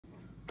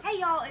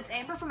y'all, it's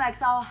Amber from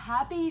Exile.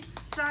 Happy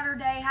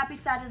Saturday,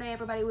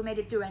 everybody. We made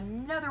it through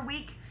another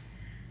week.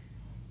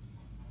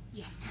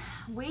 Yes,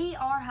 we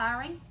are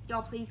hiring.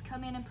 Y'all, please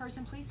come in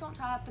person. Please don't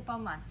tie up the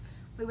phone lines.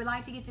 We would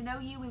like to get to know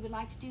you. We would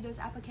like to do those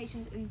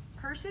applications in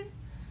person.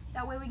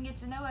 That way we can get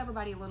to know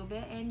everybody a little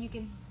bit and you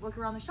can look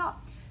around the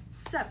shop.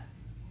 So,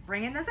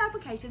 bring in those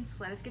applications.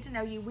 Let us get to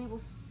know you. We will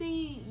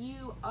see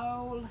you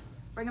all.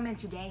 Bring them in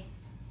today,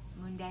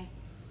 Monday,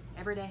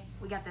 every day.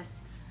 We got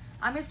this.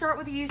 I'm going to start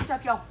with the used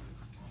stuff, y'all.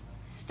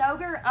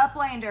 Stoker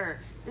Uplander.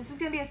 This is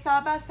going to be a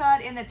side-by-side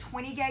in the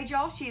 20 gauge,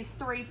 y'all. She is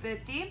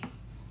 $350.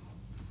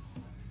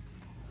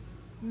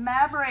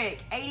 Maverick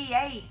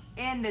 88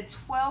 in the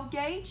 12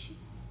 gauge.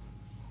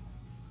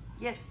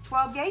 Yes,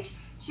 12 gauge.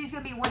 She's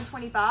going to be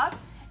 $125.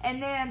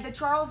 And then the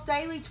Charles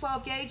Daly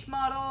 12 gauge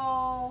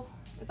model,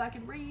 if I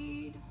can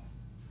read,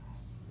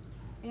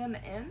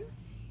 MM.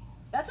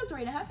 That's a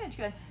 3.5 inch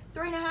gun.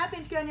 3.5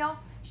 inch gun, y'all.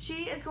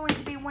 She is going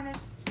to be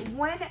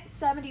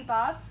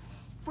 $175.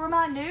 For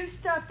my new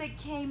stuff that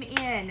came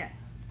in,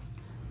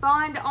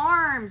 Bond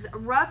Arms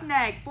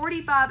Roughneck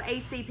 45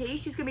 ACP.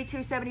 She's gonna be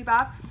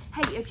 $275.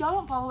 Hey, if y'all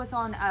don't follow us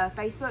on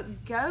Facebook,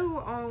 go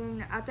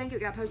on. I think it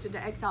got posted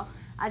to Exile.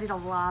 I did a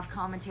live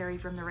commentary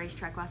from the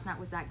racetrack last night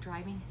with Zach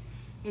driving.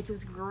 It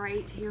was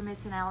great. You're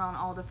missing out on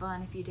all the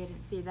fun if you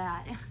didn't see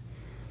that.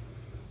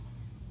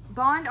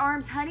 Bond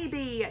Arms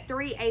Honeybee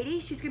 380.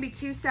 She's gonna be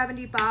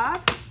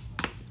 $275.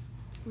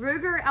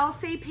 Ruger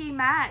LCP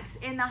Max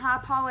in the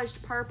high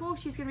polished purple.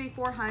 She's gonna be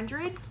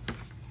 $400.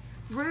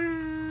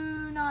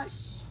 Ruger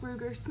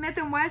Smith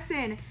 &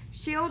 Wesson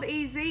Shield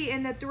EZ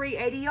in the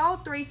 380, y'all,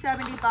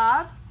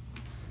 $375.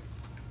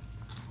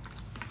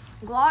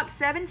 Glock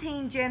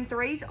 17 Gen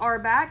 3s are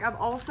back. I've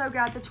also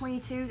got the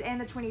 22s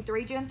and the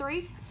 23 Gen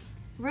 3s.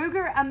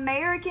 Ruger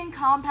American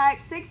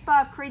Compact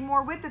 6.5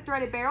 Creedmoor with the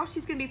threaded barrel.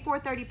 She's gonna be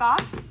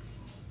 $435.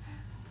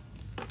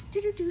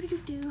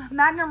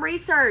 Magnum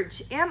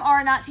Research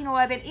MR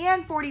 1911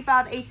 in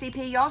 45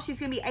 ACP, y'all.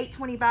 She's gonna be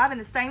 $825 in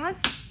the stainless.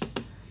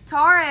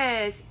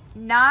 Taurus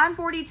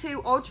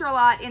 942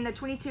 Ultralight in the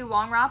 22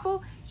 long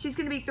rifle. She's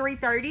gonna be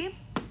 $330.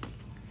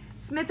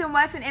 Smith &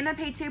 Wesson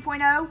M&P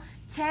 2.0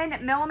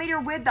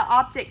 10mm with the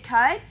optic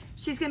cut.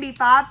 She's gonna be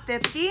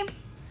 $550.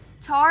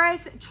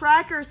 Taurus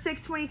Tracker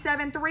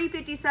 627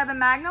 357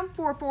 Magnum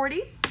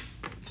 $440.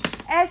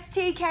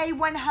 STK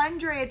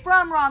 100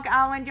 from Rock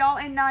Island, y'all,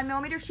 in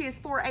 9mm. She is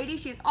 $480.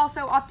 She is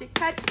also optic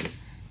cut.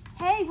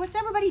 Hey, what's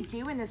everybody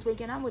doing this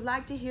weekend? I would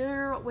like to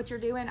hear what you're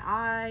doing.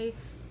 I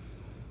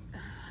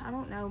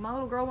don't know. My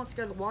little girl wants to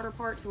go to the water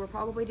park, so we're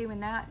probably doing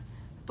that.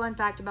 Fun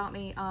fact about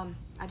me, I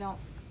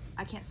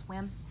can't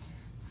swim.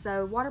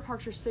 So water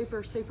parks are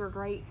super, super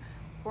great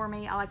for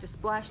me. I like to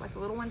splash like the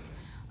little ones.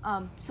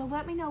 So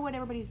let me know what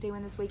everybody's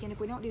doing this weekend. If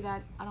we don't do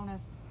that, I don't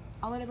know.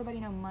 I'll let everybody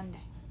know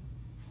Monday.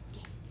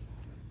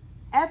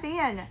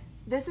 FN,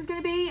 this is going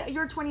to be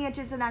your 20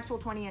 inches, an actual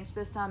 20 inch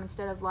this time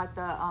instead of like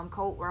the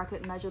Colt where I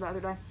couldn't measure the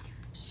other day.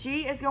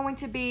 She is going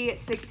to be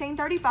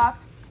 $1635.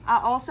 I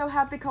also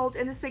have the Colt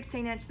in the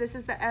 16 inch. This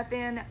is the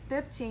FN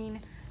 15.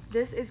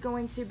 This is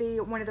going to be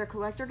one of their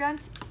collector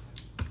guns.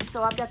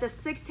 So I've got the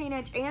 16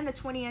 inch and the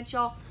 20 inch,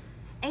 y'all.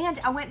 And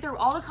I went through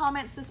all the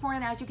comments this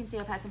morning. As you can see,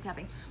 I've had some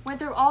caffeine. Went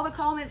through all the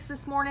comments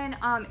this morning.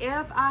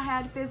 If I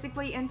had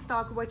physically in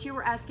stock what you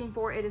were asking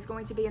for, it is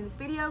going to be in this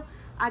video.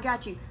 I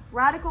got you.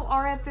 Radical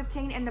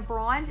RF15 in the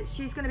bronze.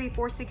 She's going to be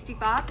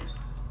 $465.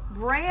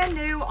 Brand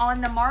new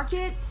on the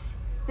market.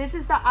 This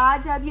is the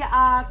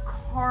IWI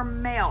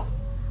Carmel.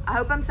 I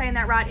hope I'm saying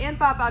that right.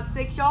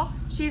 M556, y'all.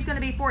 She's going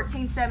to be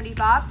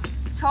 $1475.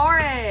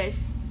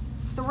 Taurus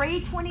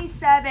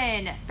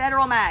 327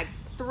 Federal Mag.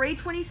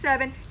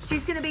 327.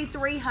 She's going to be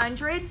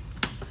 $300.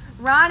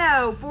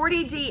 Rhino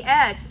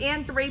 40DS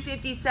in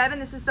 357.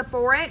 This is the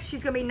 4-inch.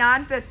 She's going to be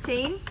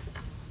 $915.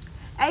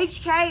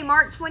 HK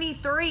Mark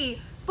 23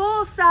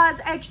 full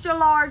size extra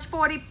large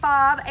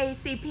 45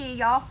 ACP,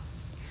 y'all.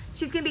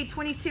 She's gonna be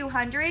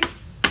 $2,200.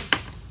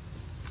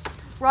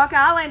 Rock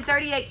Island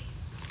 38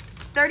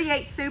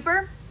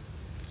 Super.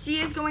 She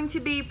is going to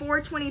be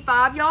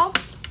 $425, y'all.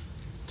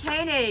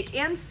 Koenig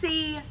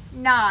MC9.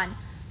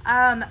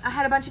 I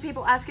had a bunch of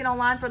people asking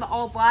online for the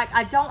all black.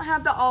 I don't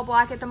have the all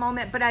black at the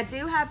moment, but I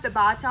do have the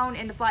Bitone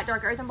in the flat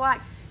dark earth and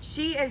black.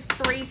 She is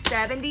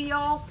 $370,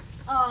 y'all.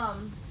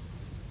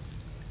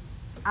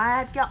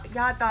 I've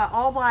got the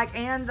all black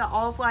and the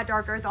all flat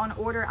dark earth on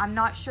order. I'm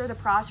not sure the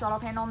price right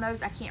offhand on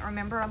those. I can't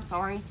remember. I'm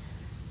sorry.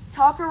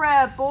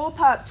 Tokarev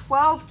Bullpup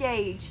 12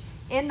 gauge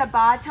in the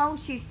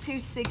Bitone. She's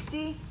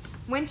 $260.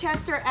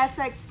 Winchester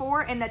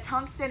SX4 in the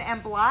tungsten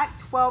and black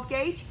 12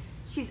 gauge.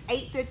 She's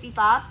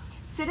 $855.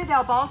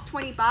 Citadel Boss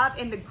 25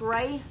 in the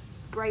gray.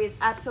 Gray is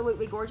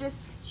absolutely gorgeous.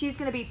 She's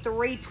going to be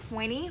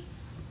 $320.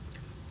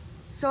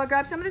 So I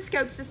grabbed some of the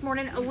scopes this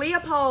morning.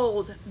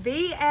 Leopold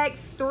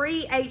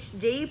VX3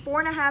 HD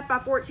 4.5 by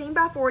 14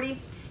 by 40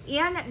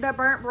 in the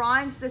burnt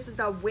bronze. This is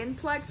a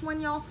Winplex one,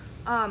 y'all.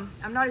 I'm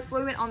not as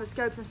fluent on the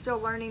scopes. I'm still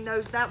learning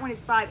those. That one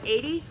is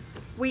 $580.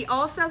 We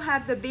also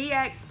have the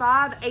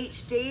VX5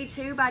 HD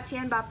 2 by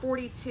 10 by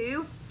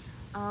 42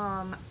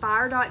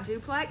 Fire Dot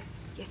Duplex.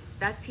 Yes,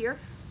 that's here.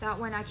 That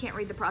one, I can't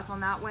read the price on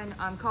that one.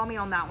 Call me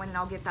on that one and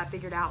I'll get that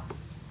figured out.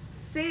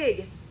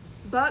 Sig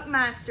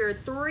Buckmaster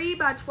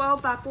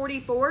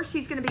 3x12x44.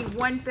 She's going to be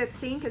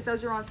 $115 because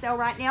those are on sale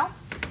right now.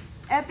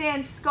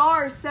 FN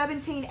Scars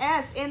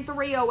 17S in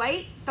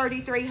 308,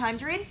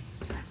 $3,300.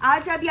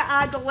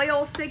 IWI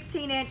Galil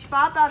 16-inch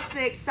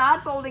 556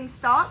 side folding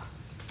stock,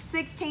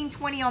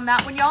 $16.20 on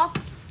that one, y'all.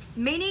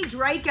 Mini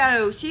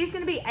Draco, she's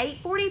going to be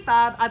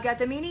 $845. I've got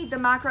the mini, the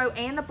micro,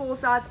 and the full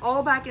size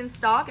all back in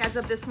stock as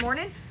of this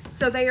morning.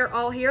 So they are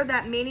all here.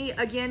 That mini,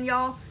 again,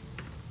 y'all,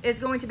 is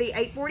going to be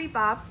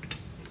 $845.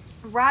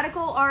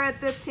 Radical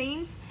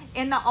RF15s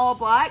in the all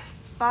black,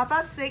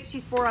 556.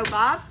 She's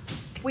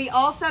 $405. We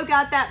also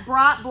got that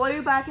bright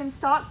blue back in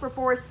stock for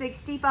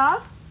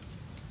 $465.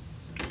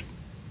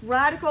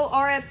 Radical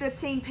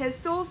RF15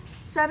 pistols,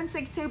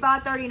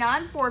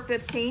 762x39,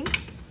 $415.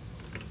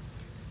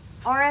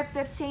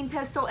 RF15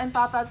 pistol in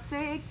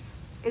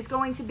 556 is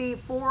going to be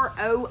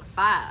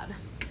 $405.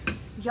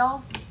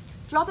 Y'all,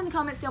 drop in the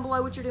comments down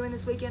below what you're doing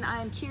this weekend.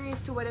 I am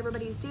curious to what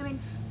everybody's doing.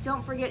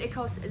 Don't forget, it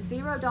costs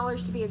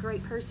 $0 to be a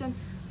great person.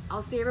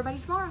 I'll see everybody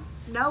tomorrow.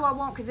 No, I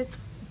won't, because it's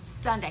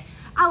Sunday.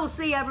 I will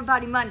see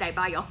everybody Monday.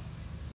 Bye, y'all.